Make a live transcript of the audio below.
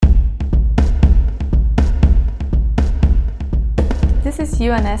is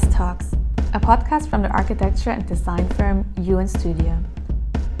UNS Talks, a podcast from the architecture and design firm UN Studio.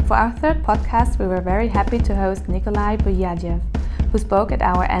 For our third podcast, we were very happy to host Nikolai Buyadiev, who spoke at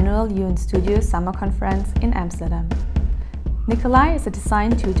our annual UN Studio summer conference in Amsterdam. Nikolai is a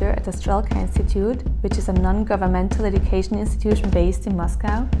design tutor at the Strelka Institute, which is a non-governmental education institution based in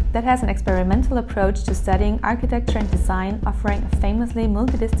Moscow that has an experimental approach to studying architecture and design, offering a famously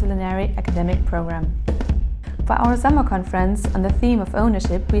multidisciplinary academic program. For our summer conference on the theme of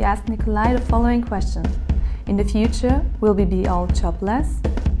ownership, we asked Nikolai the following question: in the future, will we be all jobless?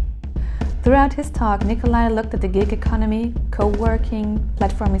 Throughout his talk, Nikolai looked at the gig economy, co-working,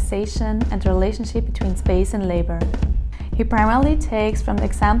 platformization, and the relationship between space and labor. He primarily takes from the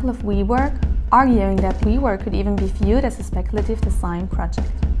example of WeWork, arguing that WeWork could even be viewed as a speculative design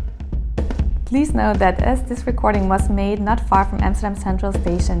project. Please note that as this recording was made not far from Amsterdam Central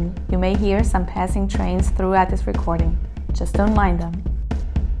Station, you may hear some passing trains throughout this recording. Just don't mind them.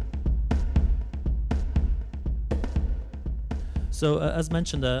 So, as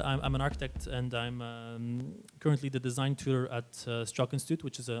mentioned, I'm an architect and I'm currently the design tutor at Strelka Institute,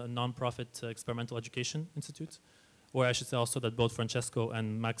 which is a non-profit experimental education institute, where I should say also that both Francesco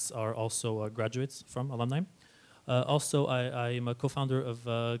and Max are also graduates from, alumni. Also, I am a co-founder of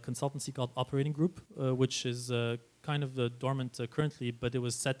a consultancy called Operating Group, which is kind of dormant currently, but it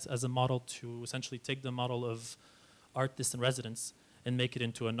was set as a model to essentially take the model of artist in residence and make it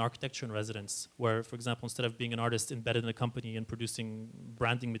into an architecture in residence, where, for example, instead of being an artist embedded in a company and producing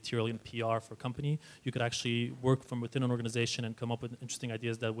branding material and PR for a company, you could actually work from within an organization and come up with interesting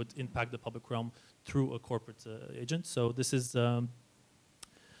ideas that would impact the public realm through a corporate agent. So this is a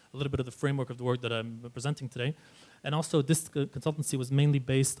little bit of the framework of the work that I'm presenting today. And also this consultancy was mainly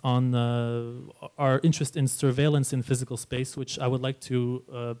based on our interest in surveillance in physical space, which I would like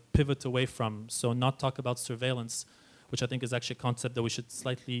to pivot away from. So not talk about surveillance, which I think is actually a concept that we should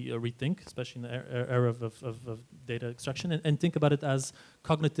slightly rethink, especially in the era of data extraction, and think about it as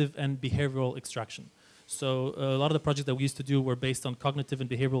cognitive and behavioral extraction. So a lot of the projects that we used to do were based on cognitive and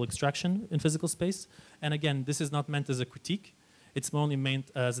behavioral extraction in physical space. And again, this is not meant as a critique. It's only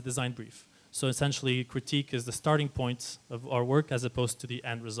meant as a design brief. So essentially, critique is the starting point of our work as opposed to the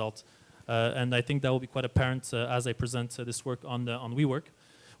end result. And I think that will be quite apparent as I present this work on WeWork,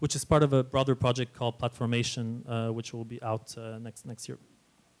 which is part of a broader project called Platformation, which will be out next year.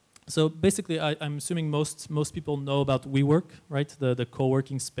 So basically, I'm assuming most people know about WeWork, right? The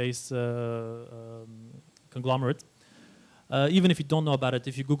co-working space conglomerate. Even if you don't know about it,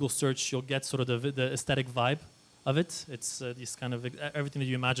 if you Google search, you'll get sort of the aesthetic vibe of it. It's this kind of everything that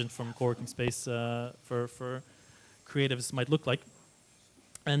you imagine from co-working space for creatives might look like.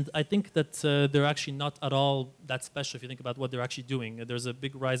 And I think that they're actually not at all that special if you think about what they're actually doing. There's a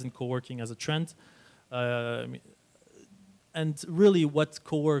big rise in co-working as a trend. And really what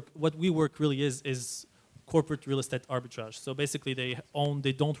WeWork really is corporate real estate arbitrage. So basically they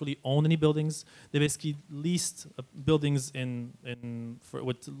don't really own any buildings. They basically lease buildings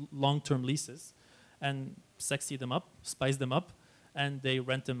with long-term leases and sexy them up, spice them up, and they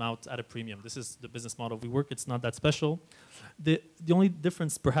rent them out at a premium. This is the business model of WeWork. It's not that special. The only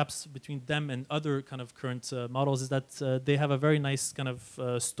difference perhaps between them and other kind of current models is that they have a very nice kind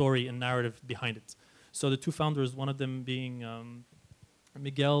of story and narrative behind it. So the two founders, one of them being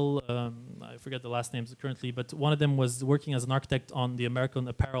Miguel, I forget the last names currently, but one of them was working as an architect on the American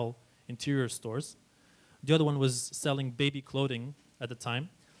Apparel interior stores. The other one was selling baby clothing at the time.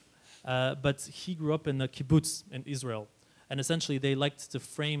 But he grew up in a kibbutz in Israel. And essentially, they liked to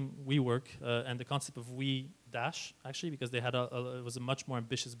frame WeWork and the concept of We Dash, actually, because they had it was a much more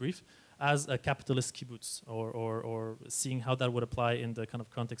ambitious brief, as a capitalist kibbutz, or seeing how that would apply in the kind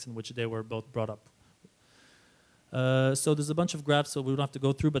of context in which they were both brought up. So there's a bunch of graphs, so we don't have to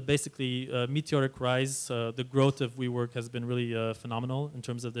go through, but basically, meteoric rise, the growth of WeWork has been really phenomenal in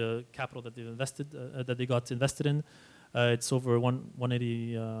terms of the capital that they got invested in. It's over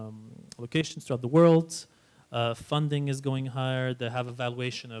 180 locations throughout the world. Funding is going higher. They have a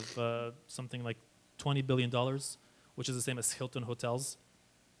valuation of something like $20 billion, which is the same as Hilton Hotels.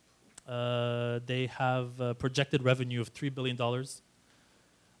 They have a projected revenue of $3 billion.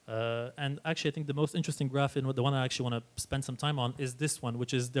 And actually, I think the most interesting graph, and the one I actually want to spend some time on, is this one,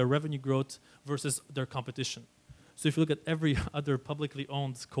 which is their revenue growth versus their competition. So if you look at every other publicly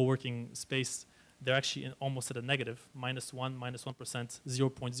owned co-working space, they're actually almost at a negative, -1%, -1%,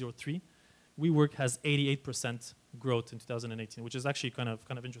 0.03. WeWork has 88% growth in 2018, which is actually kind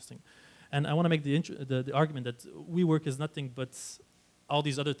of interesting. And I want to make the argument that WeWork is nothing but all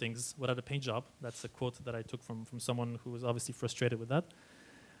these other things without a paint job. That's a quote that I took from someone who was obviously frustrated with that.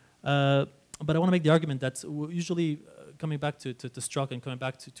 But I want to make the argument that usually coming back to Strzok and coming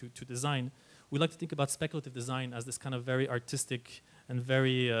back to design, we like to think about speculative design as this kind of very artistic and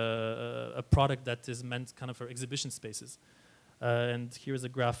very a product that is meant kind of for exhibition spaces. And here's a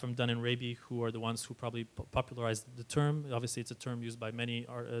graph from Dunn and Raby, who are the ones who probably popularized the term. Obviously, it's a term used by many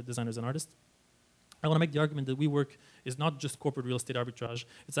designers and artists. I want to make the argument that WeWork is not just corporate real estate arbitrage.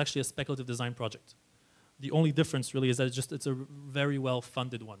 It's actually a speculative design project. The only difference really is that it's a very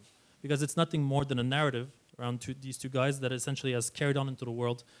well-funded one, because it's nothing more than a narrative around these two guys that essentially has carried on into the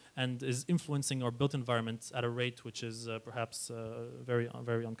world and is influencing our built environment at a rate which is perhaps very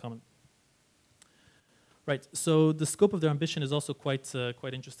uncommon. Right, so the scope of their ambition is also quite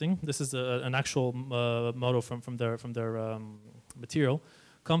interesting. This is an actual motto from their material.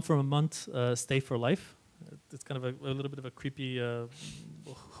 Come from a month, stay for life. It's kind of a little bit of a creepy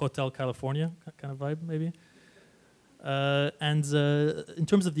Hotel California kind of vibe, maybe. And in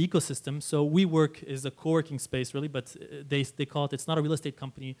terms of the ecosystem, so WeWork is a co-working space, really, but they call it, it's not a real estate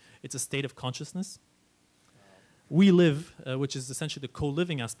company, it's a state of consciousness. WeLive, which is essentially the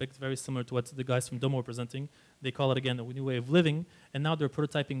co-living aspect, very similar to what the guys from Domo are presenting. They call it, again, a new way of living. And now they're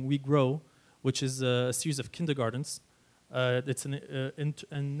prototyping WeGrow, which is a series of kindergartens. It's an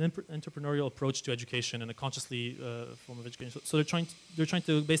entrepreneurial approach to education and a consciously form of education. So they're trying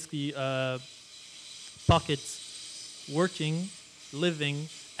to basically pocket working, living,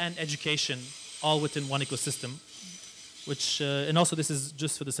 and education all within one ecosystem. Which and also this is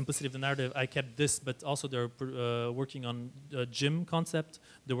just for the simplicity of the narrative. I kept this, but also they're working on a gym concept.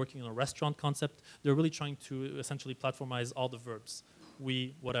 They're working on a restaurant concept. They're really trying to essentially platformize all the verbs,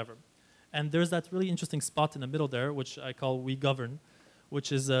 we, whatever. And there's that really interesting spot in the middle there, which I call We Govern,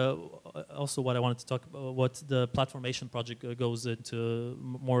 which is also what I wanted to talk about, what the Platformation project goes into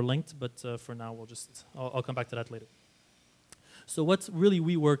more linked, but for now I'll come back to that later. So what really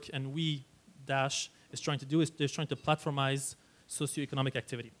WeWork and We Dash is trying to do is they're trying to platformize socioeconomic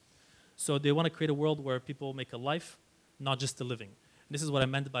activity. So they want to create a world where people make a life, not just a living. And this is what I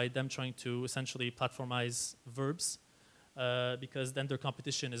meant by them trying to essentially platformize verbs, because then their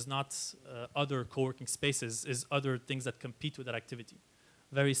competition is not other co-working spaces, is other things that compete with that activity.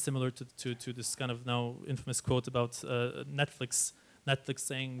 Very similar to this kind of now infamous quote about Netflix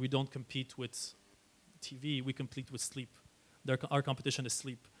saying we don't compete with TV, we compete with sleep. Our competition is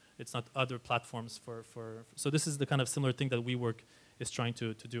sleep. It's not other platforms so this is the kind of similar thing that WeWork is trying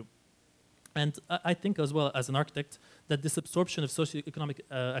to do. And I think as well as an architect that this absorption of socioeconomic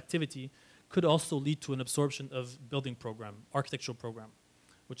activity could also lead to an absorption of building program, architectural program,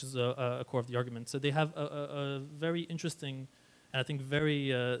 which is a core of the argument. So they have a very interesting and I think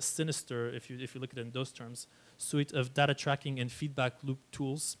very sinister, if you look at it in those terms, suite of data tracking and feedback loop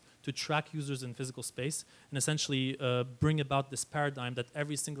tools to track users in physical space and essentially bring about this paradigm that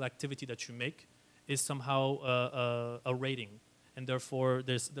every single activity that you make is somehow a rating. And therefore,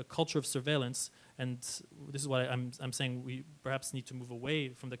 there's the culture of surveillance, and this is why I'm saying we perhaps need to move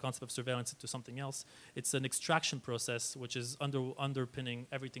away from the concept of surveillance to something else. It's an extraction process which is underpinning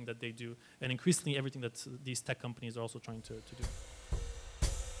everything that they do, and increasingly everything that these tech companies are also trying to do.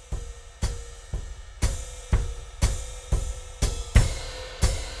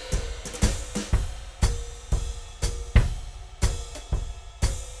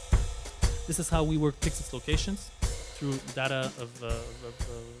 This is how WeWork picks its locations through data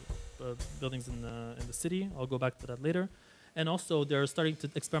of buildings in the city. I'll go back to that later. And also, they're starting to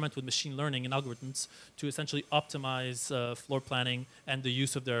experiment with machine learning and algorithms to essentially optimize floor planning and the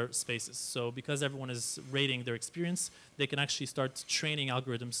use of their spaces. So because everyone is rating their experience, they can actually start training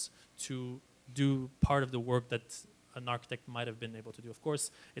algorithms to do part of the work that an architect might have been able to do. Of course,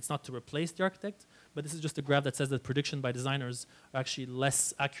 it's not to replace the architect, but this is just a graph that says that prediction by designers are actually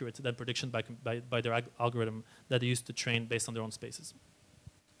less accurate than prediction by their algorithm that they used to train based on their own spaces.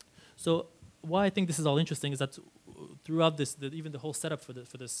 So why I think this is all interesting is that throughout this, even the whole setup for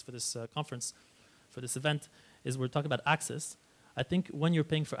this conference, for this event, is we're talking about access. I think when you're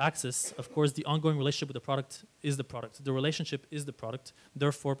paying for access, of course, the ongoing relationship with the product is the product. The relationship is the product.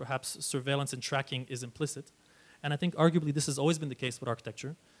 Therefore, perhaps surveillance and tracking is implicit. And I think arguably this has always been the case with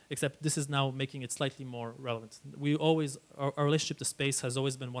architecture, except this is now making it slightly more relevant. Our relationship to space has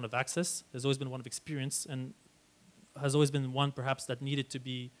always been one of access, has always been one of experience, and has always been one perhaps that needed to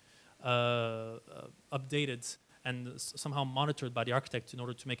be updated and somehow monitored by the architect in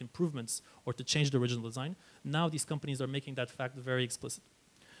order to make improvements or to change the original design. Now these companies are making that fact very explicit.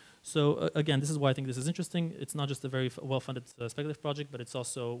 So again, this is why I think this is interesting. It's not just a very well-funded speculative project, but it's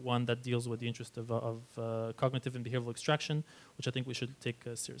also one that deals with the interest of cognitive and behavioral extraction, which I think we should take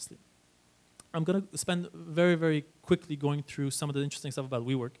seriously. I'm going to spend very, very quickly going through some of the interesting stuff about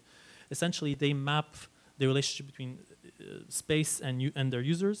WeWork. Essentially, they map the relationship between space and their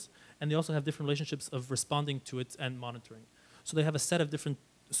users, and they also have different relationships of responding to it and monitoring. So they have a set of different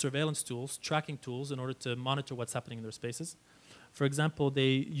surveillance tools, tracking tools, in order to monitor what's happening in their spaces. For example,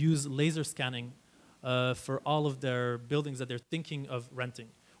 they use laser scanning for all of their buildings that they're thinking of renting,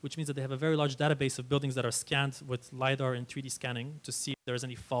 which means that they have a very large database of buildings that are scanned with LiDAR and 3D scanning to see if there's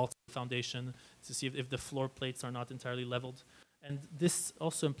any faults in the foundation, to see if the floor plates are not entirely leveled. And this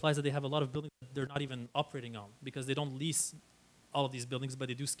also implies that they have a lot of buildings that they're not even operating on, because they don't lease all of these buildings, but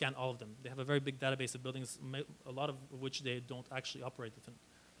they do scan all of them. They have a very big database of buildings, a lot of which they don't actually operate within.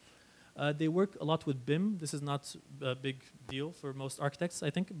 They work a lot with BIM. This is not a big deal for most architects, I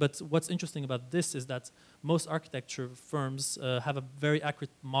think. But what's interesting about this is that most architecture firms have a very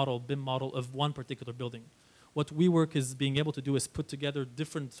accurate model, BIM model, of one particular building. What WeWork is being able to do is put together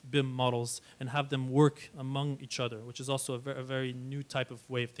different BIM models and have them work among each other, which is also a very new type of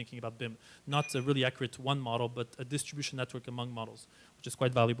way of thinking about BIM. Not a really accurate one model, but a distribution network among models, which is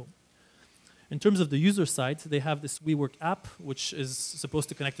quite valuable. In terms of the user side, they have this WeWork app, which is supposed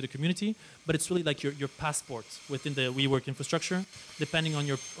to connect to the community, but it's really like your passport within the WeWork infrastructure, depending on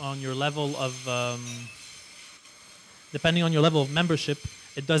your level of membership.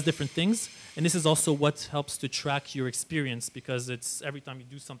 It does different things, and this is also what helps to track your experience, because it's every time you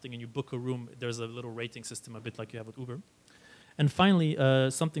do something and you book a room, there's a little rating system, a bit like you have with Uber. And finally,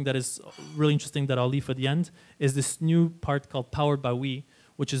 something that is really interesting that I'll leave for the end is this new part called Powered by We,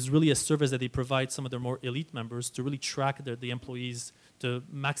 which is really a service that they provide some of their more elite members to really track the employees to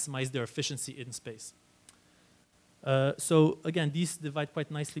maximize their efficiency in space. So again, these divide quite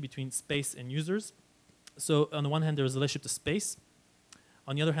nicely between space and users. So on the one hand, there's a relationship to space.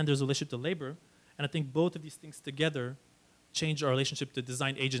 On the other hand, there's a relationship to labor. And I think both of these things together change our relationship to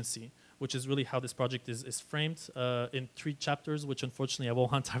design agency, which is really how this project is framed in 3 chapters, which unfortunately I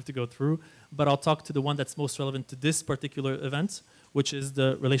won't have time to go through. But I'll talk to the one that's most relevant to this particular event, which is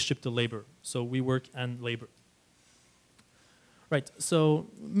the relationship to labor. So WeWork and labor. Right, so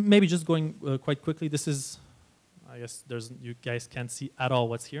maybe just going quite quickly, this is, I guess you guys can't see at all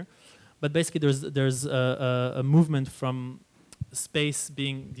what's here. But basically there's a movement from space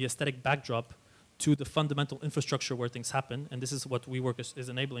being the aesthetic backdrop to the fundamental infrastructure where things happen, and this is what WeWork is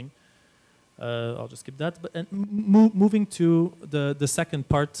enabling. I'll just skip that. But moving to the second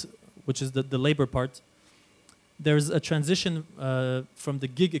part, which is the labor part, there's a transition from the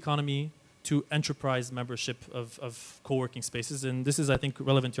gig economy to enterprise membership of co-working spaces, and this is, I think,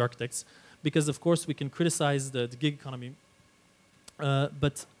 relevant to architects, because of course we can criticize the gig economy,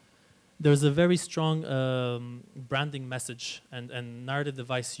 but there's a very strong branding message and narrative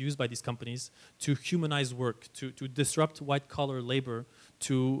device used by these companies to humanize work, to disrupt white-collar labor,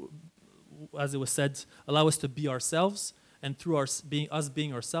 to, as it was said, allow us to be ourselves, and through us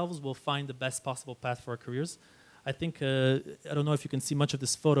being ourselves, we'll find the best possible path for our careers. I think, I don't know if you can see much of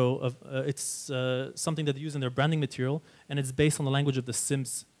this photo, of it's something that they use in their branding material, and it's based on the language of the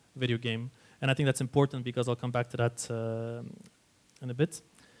Sims video game. And I think that's important because I'll come back to that in a bit.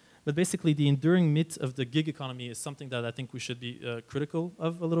 But basically, the enduring myth of the gig economy is something that I think we should be critical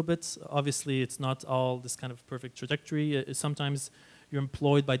of a little bit. Obviously, it's not all this kind of perfect trajectory. Sometimes you're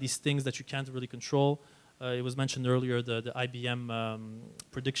employed by these things that you can't really control. It was mentioned earlier, the IBM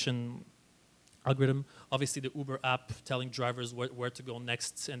prediction algorithm. Obviously, the Uber app telling drivers where to go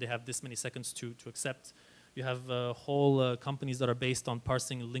next, and they have this many seconds to accept. You have whole companies that are based on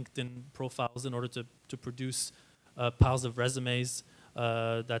parsing LinkedIn profiles in order to produce piles of resumes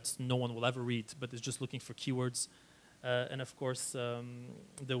that no one will ever read, but is just looking for keywords. And of course,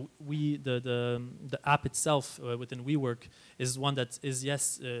 the app itself within WeWork is one that is,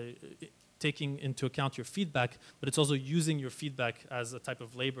 yes, taking into account your feedback, but it's also using your feedback as a type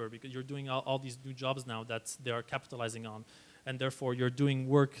of labor, because you're doing all these new jobs now that they are capitalizing on, and therefore you're doing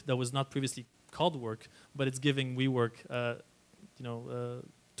work that was not previously called work, but it's giving WeWork,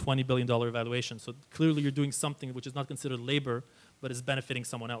 $20 billion valuation. So clearly you're doing something which is not considered labor, but is benefiting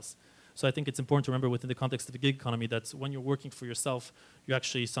someone else. So I think it's important to remember within the context of the gig economy that when you're working for yourself, you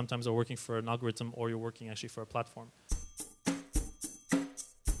actually sometimes are working for an algorithm, or you're working actually for a platform.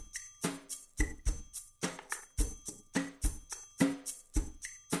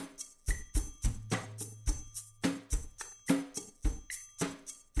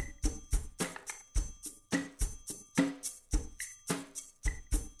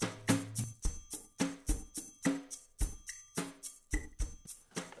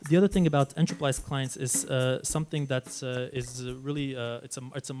 The other thing about enterprise clients is something that is really,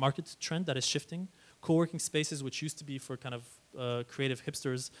 it's a market trend that is shifting. Co-working spaces, which used to be for kind of creative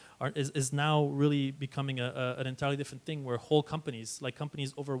hipsters, is now really becoming an entirely different thing, where whole companies, like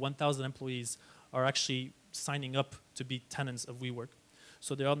companies over 1,000 employees, are actually signing up to be tenants of WeWork.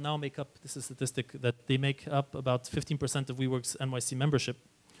 So they all now make up, this is a statistic, that they make up about 15% of WeWork's NYC membership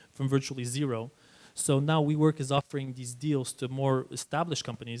from virtually zero. So now WeWork is offering these deals to more established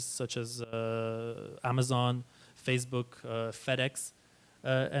companies such as Amazon, Facebook, FedEx,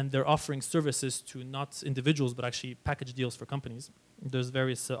 and they're offering services to not individuals but actually package deals for companies. There's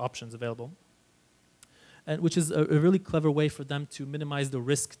various options available, and which is a really clever way for them to minimize the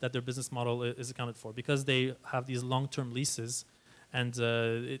risk that their business model is accounted for, because they have these long-term leases, and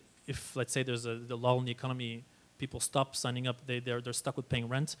if, let's say, there's the lull in the economy, people stop signing up, they're stuck with paying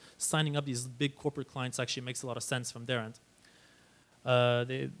rent. Signing up these big corporate clients actually makes a lot of sense from their end.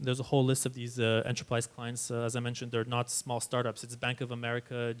 There's a whole list of these enterprise clients. As I mentioned, they're not small startups. It's Bank of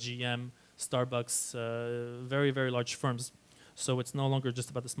America, GM, Starbucks, very, very large firms. So it's no longer just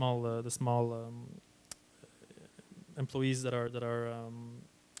about the small employees that are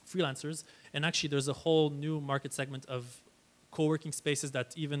freelancers. And actually, there's a whole new market segment of co-working spaces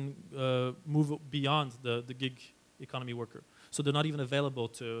that even move beyond the gig economy worker. So they're not even available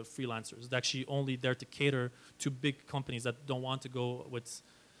to freelancers. They're actually only there to cater to big companies that don't want to go with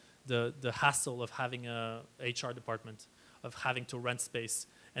the hassle of having a HR department, of having to rent space.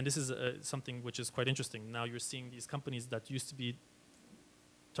 And this is something which is quite interesting. Now you're seeing these companies that used to be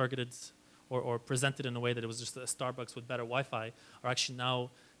targeted or presented in a way that it was just a Starbucks with better Wi-Fi, are actually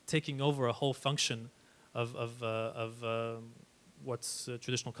now taking over a whole function of what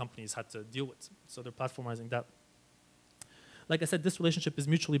traditional companies had to deal with. So they're platformizing that. Like I said, this relationship is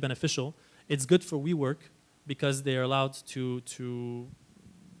mutually beneficial. It's good for WeWork because they're allowed to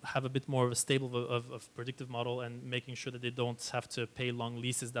have a bit more of a stable of predictive model and making sure that they don't have to pay long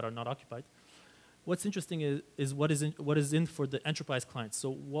leases that are not occupied. What's interesting is what is in for the enterprise clients.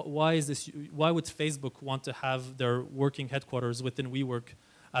 So why is this? Why would Facebook want to have their working headquarters within WeWork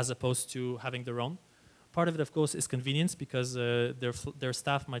as opposed to having their own? Part of it, of course, is convenience because their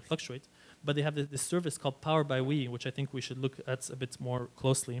staff might fluctuate. But they have this service called Power by We, which I think we should look at a bit more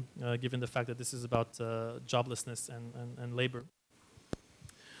closely, given the fact that this is about joblessness and labor.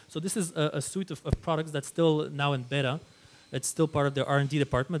 So this is a suite of products that's still now in beta. It's still part of their R&D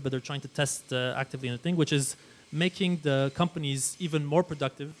department, but they're trying to test actively in a thing, which is making the companies even more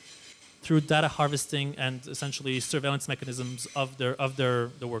productive through data harvesting and essentially surveillance mechanisms of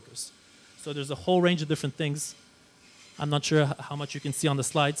the workers. So there's a whole range of different things. I'm not sure how much you can see on the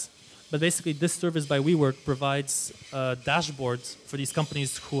slides. But basically, this service by WeWork provides dashboards for these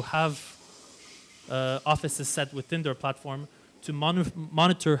companies who have offices set within their platform to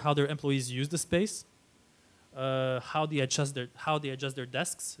monitor how their employees use the space, how they adjust their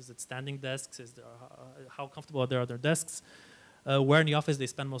desks. Is it standing desks? How comfortable are their desks? Where in the office they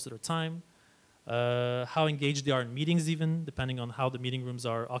spend most of their time. How engaged they are in meetings, even depending on how the meeting rooms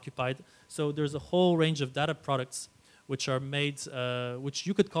are occupied. So there's a whole range of data products which are made, which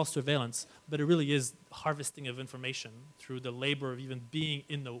you could call surveillance, but it really is harvesting of information through the labor of even being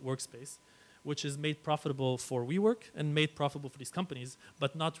in the workspace, which is made profitable for WeWork and made profitable for these companies,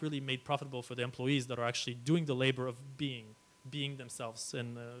 but not really made profitable for the employees that are actually doing the labor of being themselves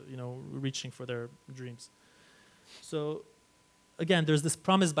and reaching for their dreams. So again, there's this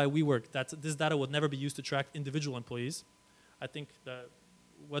promise by WeWork that this data would never be used to track individual employees. I think that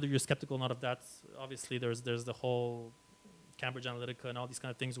whether you're skeptical or not of that, obviously there's the whole Cambridge Analytica and all these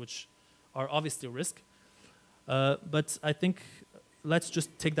kind of things which are obviously a risk. But I think let's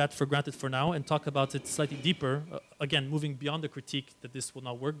just take that for granted for now and talk about it slightly deeper. Again, moving beyond the critique that this will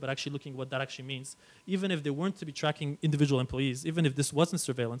not work, but actually looking at what that actually means. Even if they weren't to be tracking individual employees, even if this wasn't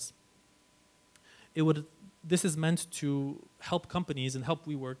surveillance, this is meant to help companies and help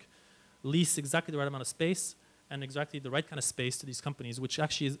WeWork lease exactly the right amount of space and exactly the right kind of space to these companies, which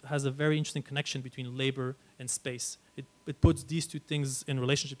actually has a very interesting connection between labor and space. It puts these two things in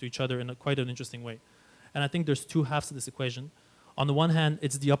relationship to each other in quite an interesting way. And I think there's two halves to this equation. On the one hand,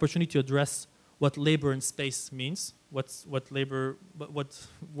 it's the opportunity to address what labor in space means, what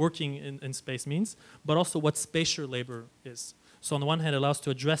working in space means, but also what spatial labor is. So on the one hand, it allows to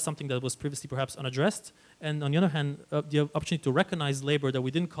address something that was previously perhaps unaddressed, and on the other hand, the opportunity to recognize labor that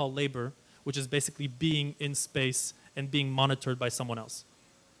we didn't call labor, which is basically being in space and being monitored by someone else.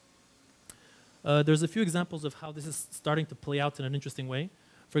 There's a few examples of how this is starting to play out in an interesting way.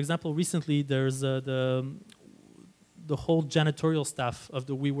 For example, recently there's the whole janitorial staff of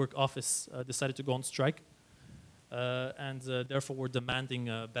the WeWork office decided to go on strike, and therefore were demanding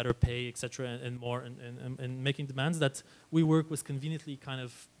better pay, etc., and more, and making demands that WeWork was conveniently kind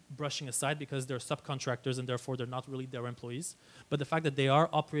of brushing aside because they're subcontractors and therefore they're not really their employees. But the fact that they are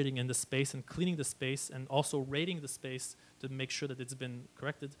operating in the space and cleaning the space and also rating the space to make sure that it's been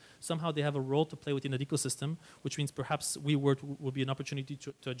corrected, somehow they have a role to play within that ecosystem, which means perhaps WeWork will be an opportunity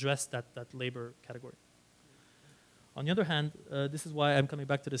to address that labor category. On the other hand, this is why I'm coming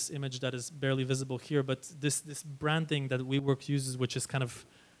back to this image that is barely visible here, but this branding that WeWork uses, which is kind of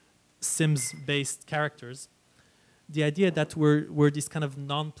Sims-based characters, the idea that we're these kind of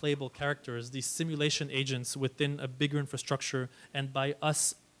non-playable characters, these simulation agents within a bigger infrastructure, and by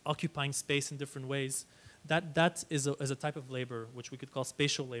us occupying space in different ways, that is a type of labor which we could call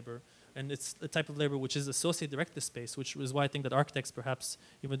spatial labor, and it's a type of labor which is associated directly to space, which is why I think that architects perhaps,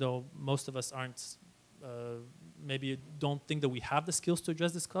 even though most of us aren't, maybe don't think that we have the skills to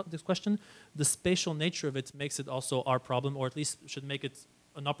address this question, the spatial nature of it makes it also our problem, or at least should make it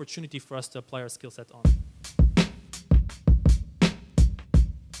an opportunity for us to apply our skill set on.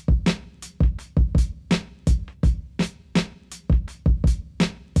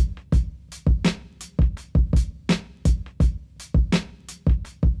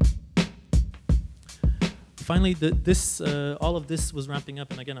 Finally, all of this was ramping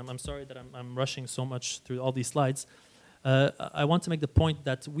up, and again, I'm sorry that I'm rushing so much through all these slides. I want to make the point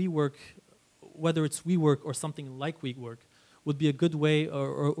that WeWork, whether it's WeWork or something like WeWork, would be a good way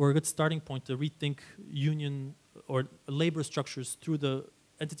or a good starting point to rethink union or labor structures through the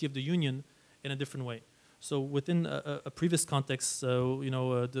entity of the union in a different way. So within a previous context,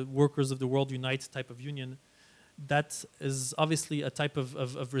 the Workers of the World Unite type of union, that is obviously a type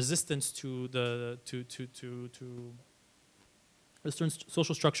of resistance to a certain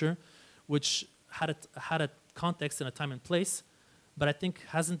social structure, which had a context and a time and place, but I think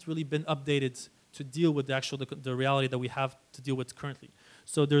hasn't really been updated to deal with the reality that we have to deal with currently.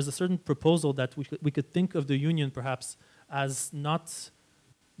 So there's a certain proposal that we could think of the union perhaps as not,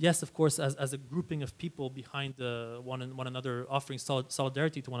 yes, of course, as a grouping of people behind one another, offering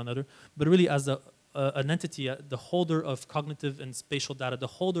solidarity to one another, but really as an entity, the holder of cognitive and spatial data, the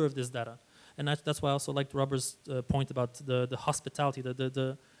holder of this data. And that's why I also liked Robert's point about the hospitality,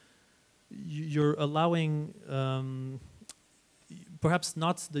 you're allowing perhaps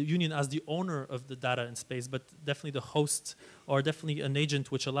not the union as the owner of the data in space, but definitely the host or definitely an agent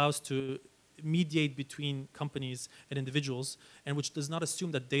which allows to mediate between companies and individuals, and which does not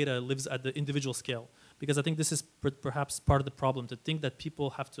assume that data lives at the individual scale. Because I think this is perhaps part of the problem. To think that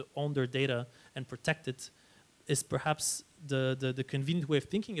people have to own their data and protect it is perhaps the convenient way of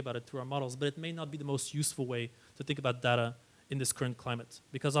thinking about it through our models, but it may not be the most useful way to think about data in this current climate.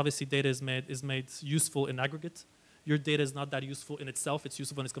 Because obviously data is made useful in aggregate. Your data is not that useful in itself. It's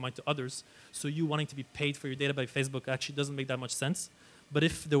useful when it's combined to others. So you wanting to be paid for your data by Facebook actually doesn't make that much sense. But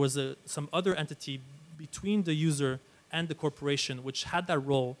if there was some other entity between the user and the corporation which had that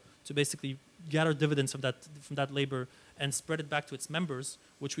role to basically gather dividends from that labor and spread it back to its members,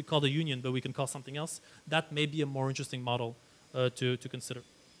 which we call the union, but we can call something else, that may be a more interesting model to consider.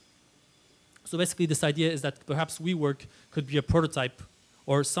 So basically this idea is that perhaps WeWork could be a prototype,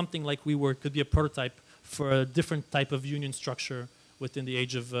 or something like WeWork could be a prototype for a different type of union structure within the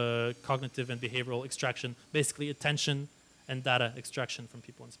age of cognitive and behavioral extraction, basically attention and data extraction from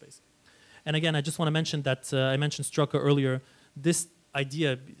people in space. And again, I just want to mention that I mentioned Straka earlier. This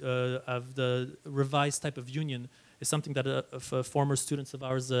idea of the revised type of union is something that former students of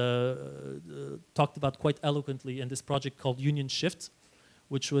ours talked about quite eloquently in this project called Union Shift,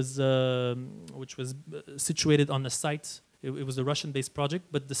 which was situated on a site. It was a Russian-based project,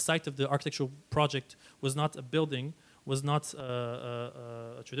 but the site of the architectural project was not a building, was not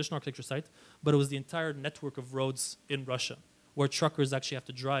a traditional architecture site, but it was the entire network of roads in Russia, where truckers actually have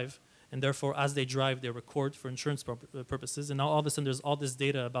to drive, and therefore, as they drive, they record for insurance purposes. And now all of a sudden, there's all this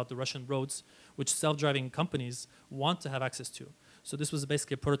data about the Russian roads, which self-driving companies want to have access to. So this was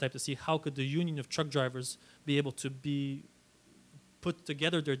basically a prototype to see how could the union of truck drivers be able to put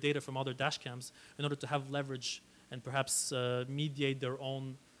together their data from all their dash cams in order to have leverage and perhaps mediate their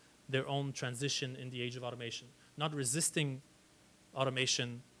own transition in the age of automation. Not resisting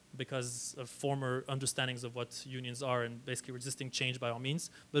automation because of former understandings of what unions are and basically resisting change by all means,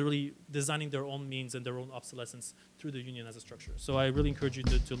 but really designing their own means and their own obsolescence through the union as a structure. So I really encourage you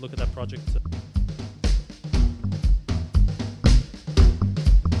to look at that project.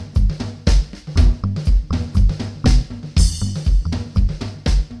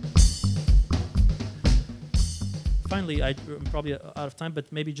 Finally, I'm probably out of time, but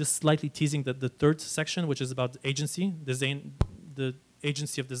maybe just slightly teasing the third section, which is about agency, the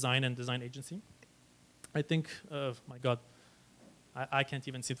agency of design and design agency. I think, my God, I can't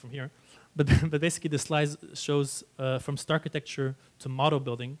even see it from here. But, but basically the slide shows from star architecture to model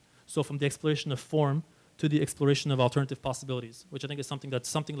building, so from the exploration of form to the exploration of alternative possibilities, which I think is something that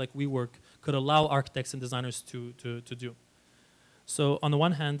something like WeWork could allow architects and designers to do. So on the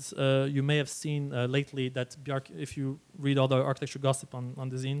one hand, you may have seen lately that Bjarke, if you read all the architecture gossip on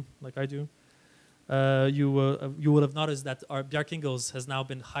the zine, like I do, you will have noticed that Bjarke Ingels has now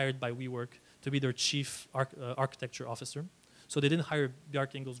been hired by WeWork to be their chief architecture officer. So they didn't hire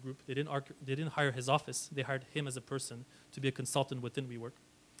Bjarke Ingels Group. They didn't hire his office. They hired him as a person to be a consultant within WeWork.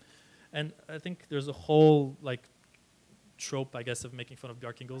 And I think there's a whole like trope, I guess, of making fun of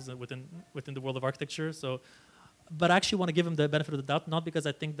Bjarke Ingels within the world of architecture. So, but I actually want to give him the benefit of the doubt, not because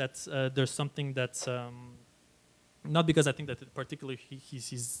I think that there's something that's, not because I think that particularly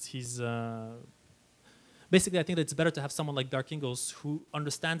he's basically, I think that it's better to have someone like Bjarke Ingels who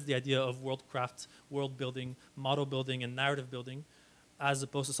understands the idea of worldcraft, world building, model building, and narrative building, as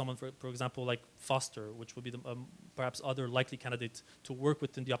opposed to someone, for example, like Foster, which would be the perhaps other likely candidate to work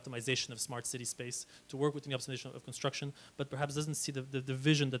within the optimization of smart city space, to work within the optimization of construction, but perhaps doesn't see the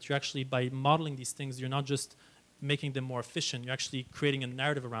vision that you're actually, by modeling these things, you're not just making them more efficient, you're actually creating a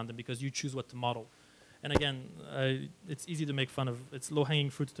narrative around them because you choose what to model. And again, it's easy to make fun of, it's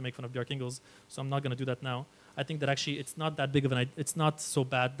low-hanging fruit to make fun of Bjarke Ingels, so I'm not going to do that now. I think that actually it's not that big of it's not so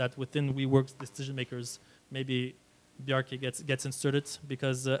bad that within WeWork's decision makers, maybe Bjarke gets inserted,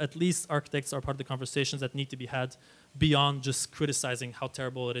 because at least architects are part of the conversations that need to be had beyond just criticizing how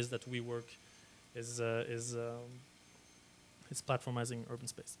terrible it is that WeWork is platformizing urban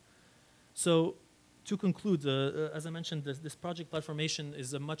space. So to conclude, as I mentioned, this project Platformation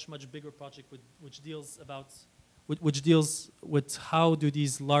is a much bigger project which deals with how do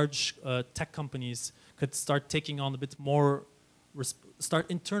these large tech companies could start taking on a bit more, start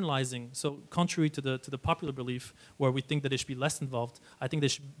internalizing. So contrary to the popular belief where we think that they should be less involved, I think they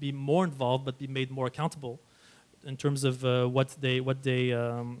should be more involved but be made more accountable in terms of what they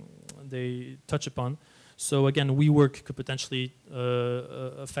touch upon. So again, WeWork could potentially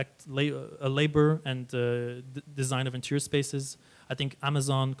affect labor and design of interior spaces. I think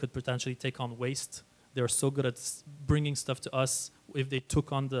Amazon could potentially take on waste. They're so good at bringing stuff to us. If they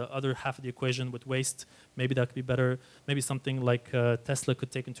took on the other half of the equation with waste, maybe that could be better. Maybe something like Tesla could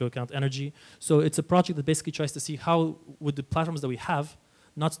take into account energy. So it's a project that basically tries to see how, with the platforms that we have,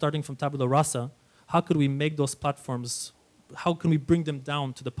 not starting from tabula rasa, how could we make those platforms, how can we bring them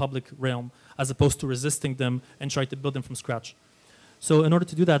down to the public realm as opposed to resisting them and try to build them from scratch? So in order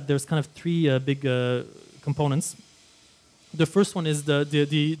to do that, there's kind of three big components. The first one is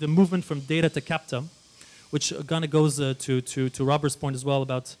the movement from data to capta, which kind of goes to Robert's point as well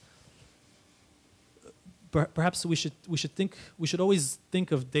about perhaps we should always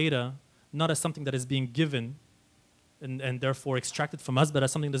think of data not as something that is being given and therefore extracted from us, but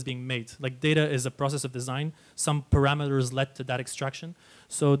as something that's being made. Like data is a process of design. Some parameters led to that extraction.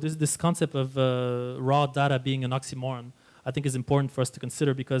 So this concept of raw data being an oxymoron, I think is important for us to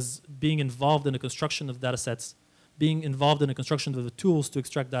consider, because being involved in the construction of data sets, being involved in the construction of the tools to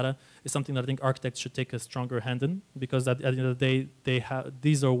extract data is something that I think architects should take a stronger hand in, because at the end of the day,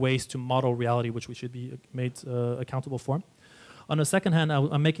 these are ways to model reality which we should be made accountable for. On the second hand,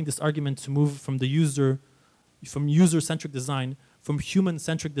 I'm making this argument to move from user-centric design, from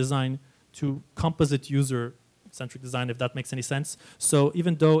human-centric design to composite user-centric design, if that makes any sense. So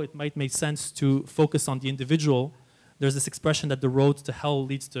even though it might make sense to focus on the individual, there's this expression that the road to hell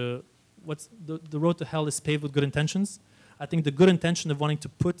leads to, the road to hell is paved with good intentions. I think the good intention of wanting to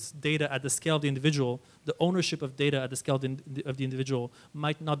put data at the scale of the individual, the ownership of data at the scale of the individual,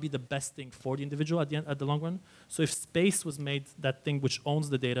 might not be the best thing for the individual at the long run. So if space was made that thing which owns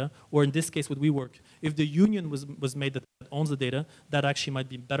the data, or in this case with WeWork, if the union was made that owns the data, that actually might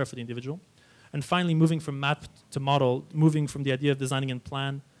be better for the individual. And finally, moving from map to model, moving from the idea of designing in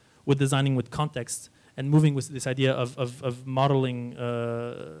plan with designing with context, and moving with this idea of modeling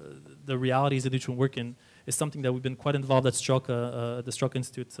the realities in which we work in, is something that we've been quite involved at the Stroke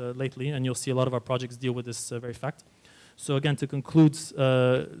Institute lately, and you'll see a lot of our projects deal with this very fact. So again, to conclude,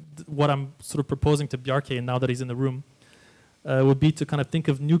 what I'm sort of proposing to Bjarke, now that he's in the room, would be to kind of think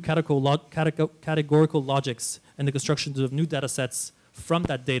of new categorical logics and the construction of new data sets from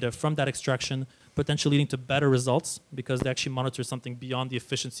that data, from that extraction, potentially leading to better results, because they actually monitor something beyond the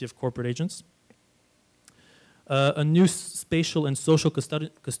efficiency of corporate agents. A new spatial and social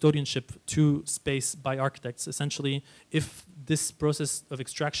custodianship to space by architects. Essentially, if this process of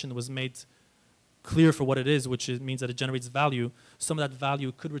extraction was made clear for what it is, which means that it generates value, some of that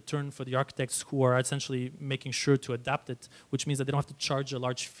value could return for the architects who are essentially making sure to adapt it, which means that they don't have to charge a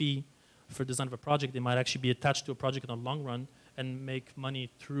large fee for design of a project. They might actually be attached to a project in the long run and make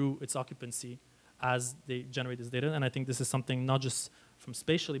money through its occupancy as they generate this data. And I think this is something not just from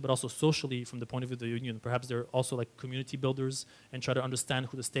spatially, but also socially from the point of view of the union. Perhaps they're also like community builders and try to understand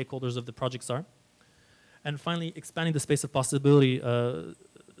who the stakeholders of the projects are. And finally, expanding the space of possibility.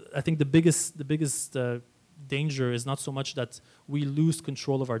 I think the biggest danger is not so much that we lose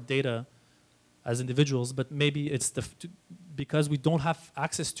control of our data as individuals, but maybe it's because we don't have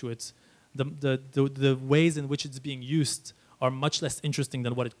access to it, the ways in which it's being used are much less interesting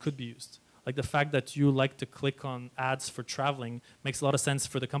than what it could be used. Like the fact that you like to click on ads for traveling makes a lot of sense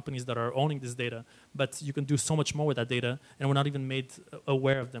for the companies that are owning this data, but you can do so much more with that data, and we're not even made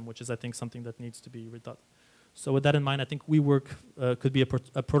aware of them, which is, I think, something that needs to be rethought. So with that in mind, I think WeWork could be a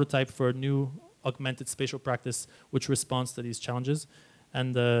prototype for a new augmented spatial practice which responds to these challenges.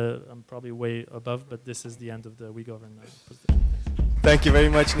 And I'm probably way above, but this is the end of the WeGovern presentation. Thank you very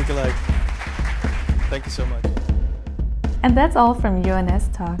much, Nikolai. Thank you so much. And that's all from UNS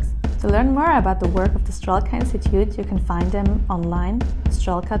Talks. To learn more about the work of the Strelka Institute, you can find them online,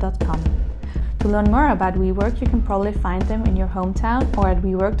 strelka.com. To learn more about WeWork, you can probably find them in your hometown or at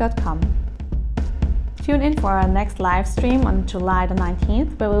wework.com. Tune in for our next live stream on July the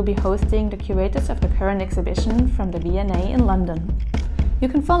 19th, where we'll be hosting the curators of the current exhibition from the V&A in London. You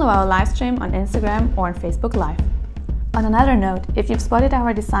can follow our live stream on Instagram or on Facebook Live. On another note, if you've spotted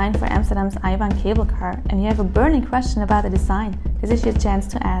our design for Amsterdam's IBAN cable car and you have a burning question about the design, this is your chance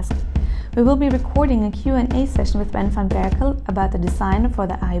to ask. We will be recording a Q&A session with Ben van Berkel about the design for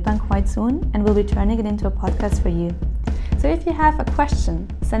the IBAN quite soon, and we'll be turning it into a podcast for you. So if you have a question,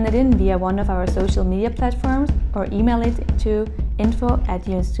 send it in via one of our social media platforms or email it to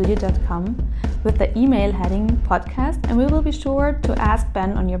info@unstudio.com with the email heading podcast, and we will be sure to ask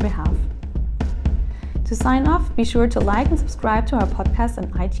Ben on your behalf. To sign off, be sure to like and subscribe to our podcast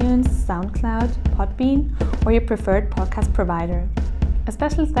on iTunes, SoundCloud, Podbean, or your preferred podcast provider. A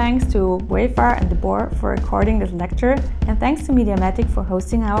special thanks to Wayfar and Debor for recording this lecture, and thanks to Mediamatic for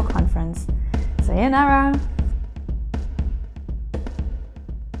hosting our conference. Sayonara!